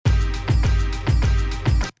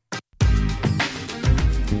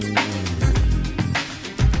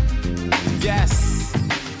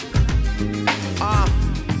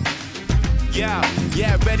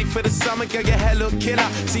Yeah, ready for the summer, girl, your hair look killer.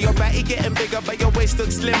 See your body getting bigger, but your waist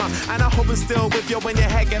looks slimmer. And I hope I'm still with you when your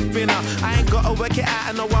hair get thinner. I ain't gotta work it out,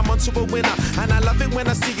 I know I'm onto a winner. And I love it when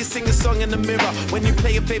I see you sing a song in the mirror. When you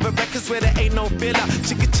play your favorite records where there ain't no filler.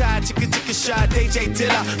 Chicka chai, chicka shy, DJ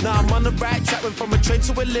Dilla. Now I'm on the right track, went from a train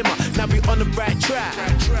to a limo. Now we on the right track.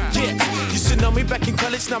 Yeah, you should know me back in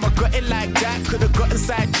college, now I got it like that. Could've gotten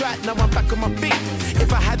sidetracked, now I'm back on my feet.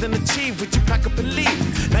 If I hadn't achieved, would you pack up and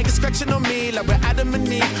leave? Now you're scratching on me like we're Adam and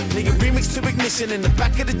Eve. Playing remix to Ignition in the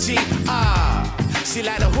back of the Jeep. She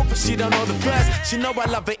like the hook, but she don't know the verse. She know I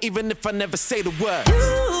love her even if I never say the word.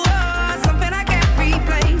 You are something I can't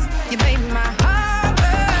replace. You made